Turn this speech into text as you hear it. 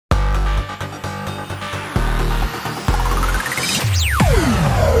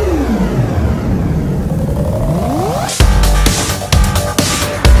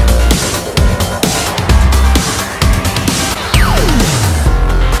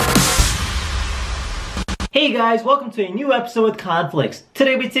Hey guys, welcome to a new episode with Conflicts.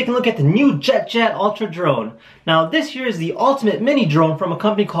 Today we're taking a look at the new JETJAT Ultra drone. Now this here is the ultimate mini drone from a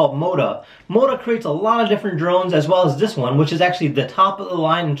company called Moda. Moda creates a lot of different drones as well as this one, which is actually the top of the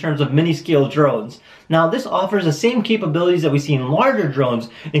line in terms of mini scale drones. Now this offers the same capabilities that we see in larger drones,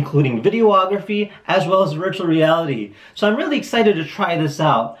 including videography as well as virtual reality. So I'm really excited to try this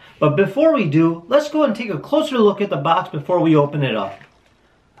out. But before we do, let's go and take a closer look at the box before we open it up.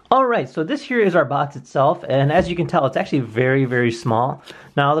 Alright, so this here is our box itself, and as you can tell, it's actually very small.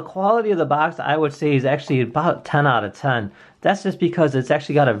 Now the quality of the box, I would say, is actually about 10 out of 10. That's just because it's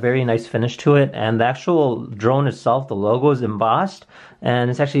actually got a very nice finish to it, and the actual drone itself, the logo is embossed, and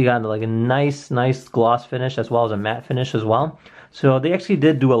it's actually got like a nice gloss finish as well as a matte finish as well. So they actually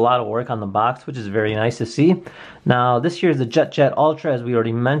did do a lot of work on the box, which is very nice to see. Now this here is the JETJAT Ultra, as we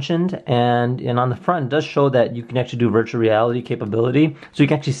already mentioned, and on the front it does show that you can actually do virtual reality capability, so you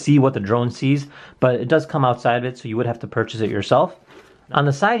can actually see what the drone sees, but it does come outside of it, so you would have to purchase it yourself. On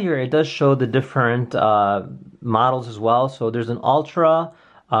the side here, it does show the different models as well. So there's an Ultra,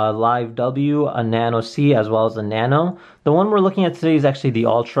 Live W, a Nano C, as well as a Nano. The one we're looking at today is actually the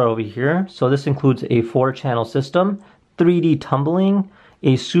Ultra over here. So this includes a 4-channel system, 3D tumbling,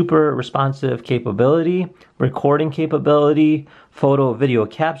 a super responsive capability, recording capability, photo video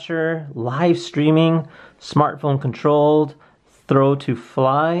capture, live streaming, smartphone controlled, throw to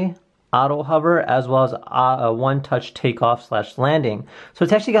fly, auto hover, as well as a one-touch takeoff/landing. So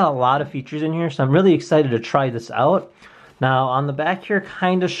it's actually got a lot of features in here, so I'm really excited to try this out. Now on the back here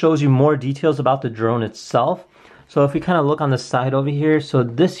kind of shows you more details about the drone itself. So if we kind of look on the side over here, so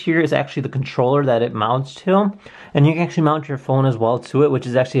this here is actually the controller that it mounts to, and you can actually mount your phone as well to it, which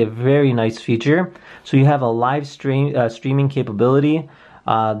is actually a very nice feature. So you have a live streaming capability.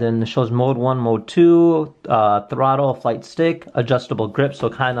 Then it shows mode 1, mode 2, throttle, flight stick, adjustable grip, so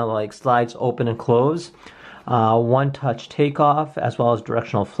kind of like slides open and close, one-touch takeoff, as well as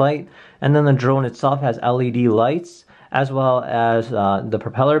directional flight. And then the drone itself has LED lights, as well as the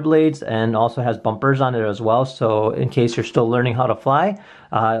propeller blades, and also has bumpers on it as well. So in case you're still learning how to fly,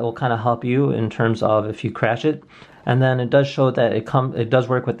 it will kind of help you in terms of if you crash it. And then it does show that it does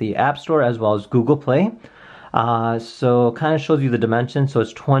work with the App Store as well as Google Play. So kind of shows you the dimensions. So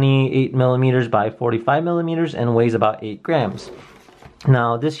it's 28 millimeters by 45 millimeters and weighs about 8 grams.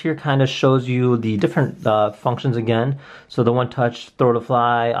 Now this here kind of shows you the different functions again. So the one-touch throw to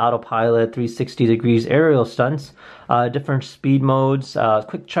fly, autopilot, 360 degrees aerial stunts, different speed modes,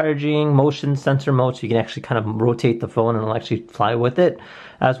 quick charging, motion sensor mode, so you can actually kind of rotate the phone and it'll actually fly with it,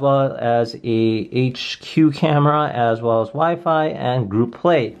 as well as a HQ camera, as well as Wi-Fi and group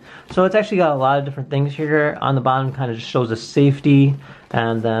play. So it's actually got a lot of different things here. On the bottom kind of just shows the safety,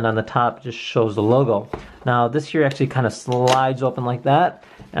 and then on the top just shows the logo. Now this here actually kind of slides open like that,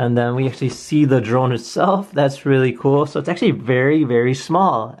 and then we actually see the drone itself. That's really cool. So it's actually very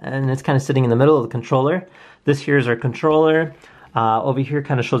small, and it's kind of sitting in the middle of the controller. This here is our controller. Over here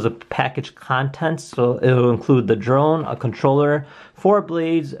kind of shows the package contents, so it will include the drone, a controller, 4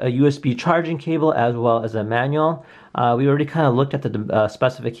 blades, a USB charging cable, as well as a manual. We already kind of looked at the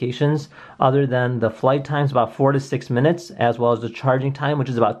specifications. Other than the flight time is about 4 to 6 minutes, as well as the charging time, which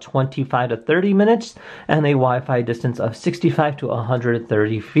is about 25 to 30 minutes, and a Wi-Fi distance of 65 to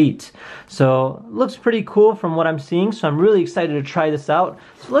 130 feet. So looks pretty cool from what I'm seeing, so I'm really excited to try this out.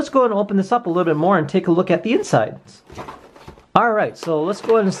 So let's go and open this up a little bit more and take a look at the insides. Alright, so let's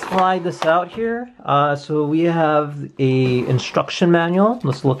go ahead and slide this out here. So we have a instruction manual.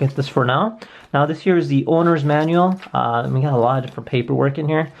 Let's look at this for now. Now this here is the owner's manual. We got a lot of different paperwork in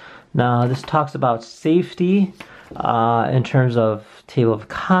here. Now this talks about safety in terms of table of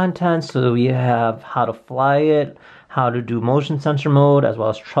contents. So we have how to fly it, how to do motion sensor mode, as well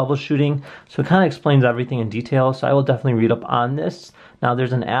as troubleshooting. So it kind of explains everything in detail, so I will definitely read up on this. Now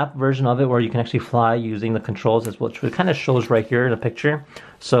there's an app version of it where you can actually fly using the controls, which it kind of shows right here in the picture.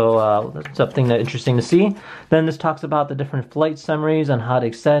 So that's something that's interesting to see. Then this talks about the different flight summaries on how to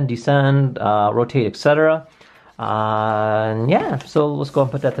extend, descend, rotate, etc. And yeah, so let's go and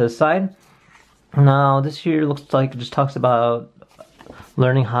put that to the side. Now this here looks like it just talks about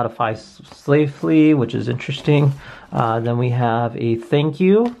learning how to fly safely, which is interesting. Then we have a thank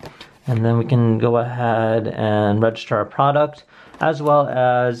you, and then we can go ahead and register our product, as well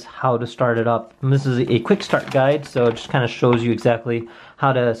as how to start it up. And this is a quick start guide, so it just kind of shows you exactly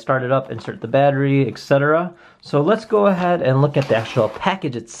how to start it up, insert the battery, etc. So let's go ahead and look at the actual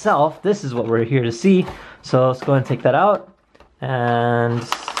package itself. This is what we're here to see. So let's go ahead and take that out. And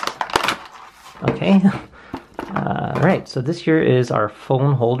okay. Right, so this here is our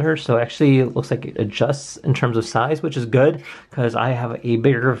phone holder. So actually it looks like it adjusts in terms of size, which is good because I have a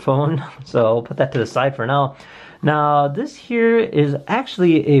bigger phone. So I'll put that to the side for now. Now this here is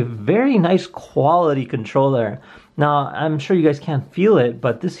actually a very nice quality controller. Now I'm sure you guys can't feel it,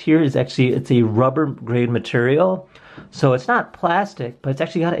 but this here is actually, it's a rubber grade material. So it's not plastic, but it's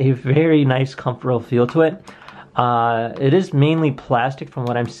actually got a very nice comfortable feel to it. It is mainly plastic from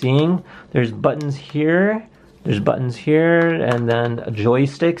what I'm seeing. There's buttons here. There's buttons here, and then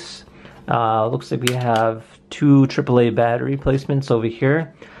joysticks. Looks like we have 2 AAA battery placements over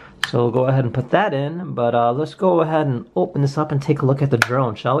here. So we'll go ahead and put that in, but let's go ahead and open this up and take a look at the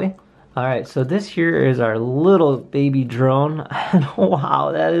drone, shall we? Alright, so this here is our little baby drone. And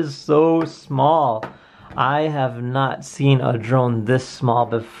wow, that is so small. I have not seen a drone this small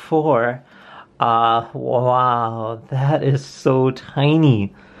before. Wow, that is so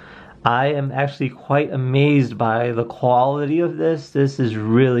tiny. I am actually quite amazed by the quality of this. This is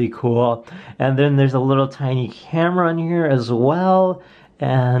really cool. And then there's a little tiny camera in here as well.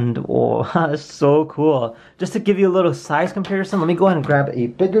 And oh, that's so cool. Just to give you a little size comparison, let me go ahead and grab a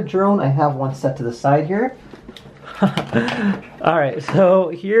bigger drone. I have one set to the side here. Alright, so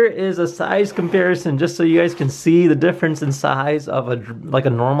here is a size comparison just so you guys can see the difference in size of a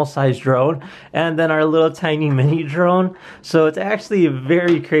normal size drone and then our little tiny mini drone. So it's actually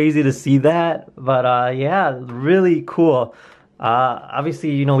very crazy to see that, but yeah, really cool. Obviously,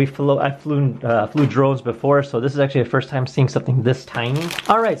 you know, I flew drones before, so this is actually the first time seeing something this tiny.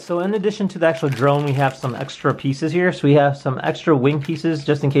 Alright, so in addition to the actual drone, we have some extra pieces here. So we have some extra wing pieces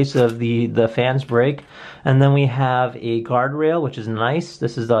just in case of the fans break. And then we have a guardrail, which is nice.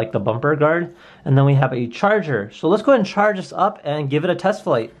 This is like the bumper guard. And then we have a charger. So let's go ahead and charge this up and give it a test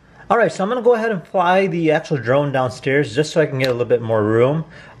flight. Alright, so I'm going to go ahead and fly the actual drone downstairs just so I can get a little bit more room.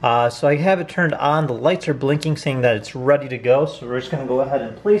 So I have it turned on, the lights are blinking saying that it's ready to go. So we're just going to go ahead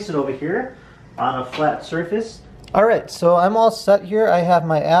and place it over here on a flat surface. Alright, so I'm all set here. I have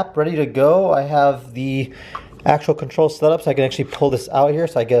my app ready to go. I have the actual control set up so I can actually pull this out here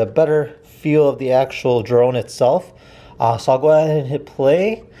so I get a better feel of the actual drone itself. So I'll go ahead and hit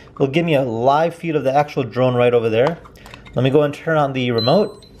play. It'll give me a live feed of the actual drone right over there. Let me go and turn on the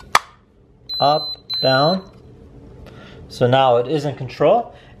remote. Up, down. So now it is in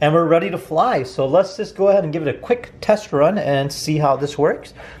control and we're ready to fly. So let's just go ahead and give it a quick test run and see how this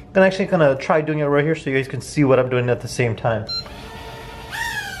works. I'm actually gonna try doing it right here so you guys can see what I'm doing at the same time.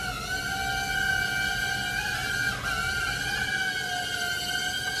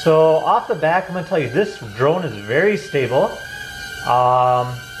 So off the back, I'm gonna tell you this drone is very stable.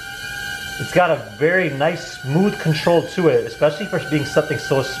 It's got a very nice smooth control to it, especially for being something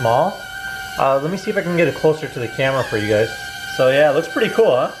so small. Let me see if I can get it closer to the camera for you guys. So yeah, it looks pretty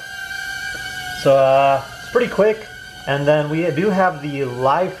cool, huh? So it's pretty quick. And then we do have the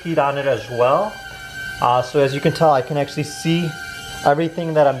live feed on it as well. So as you can tell, I can actually see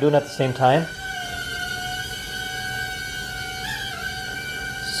everything that I'm doing at the same time.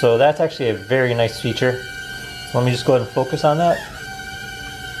 So that's actually a very nice feature. So let me just go ahead and focus on that.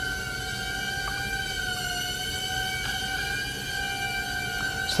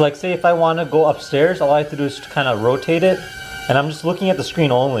 So like say if I want to go upstairs, all I have to do is kind of rotate it, and I'm just looking at the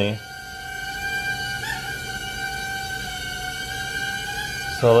screen only.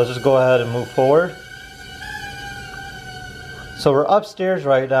 So let's just go ahead and move forward. So we're upstairs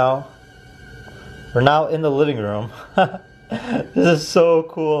right now. We're now in the living room. This is so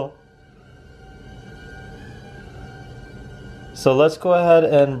cool. So let's go ahead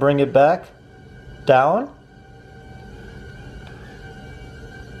and bring it back down.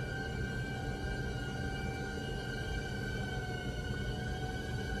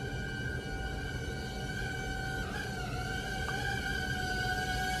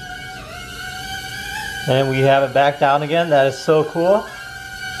 And we have it back down again. That is so cool.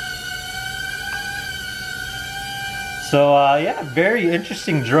 So yeah, very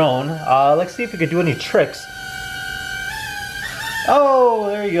interesting drone. Let's see if we could do any tricks. Oh,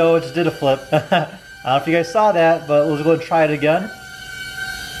 there you go. It just did a flip. I don't know if you guys saw that, but let's go and try it again.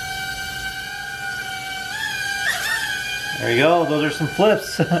 There you go. Those are some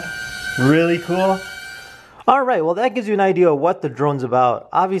flips. Really cool. Alright, well that gives you an idea of what the drone's about.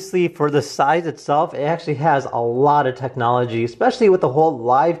 Obviously for the size itself, it actually has a lot of technology, especially with the whole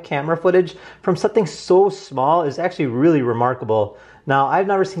live camera footage from something so small is actually really remarkable. Now I've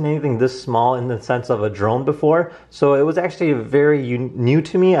never seen anything this small in the sense of a drone before, so it was actually very new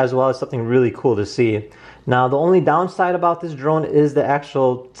to me as well as something really cool to see. Now, the only downside about this drone is the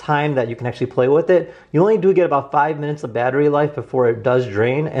actual time that you can actually play with it. You only do get about 5 minutes of battery life before it does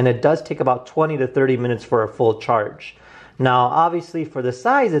drain, and it does take about 20 to 30 minutes for a full charge. Now, obviously for the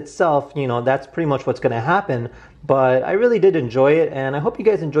size itself, you know, that's pretty much what's going to happen, but I really did enjoy it, and I hope you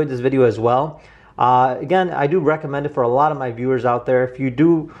guys enjoyed this video as well. Again, I do recommend it for a lot of my viewers out there. If you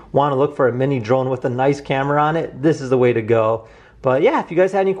do want to look for a mini drone with a nice camera on it, this is the way to go. But yeah, if you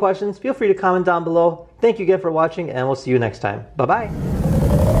guys have any questions, feel free to comment down below. Thank you again for watching, and we'll see you next time. Bye-bye.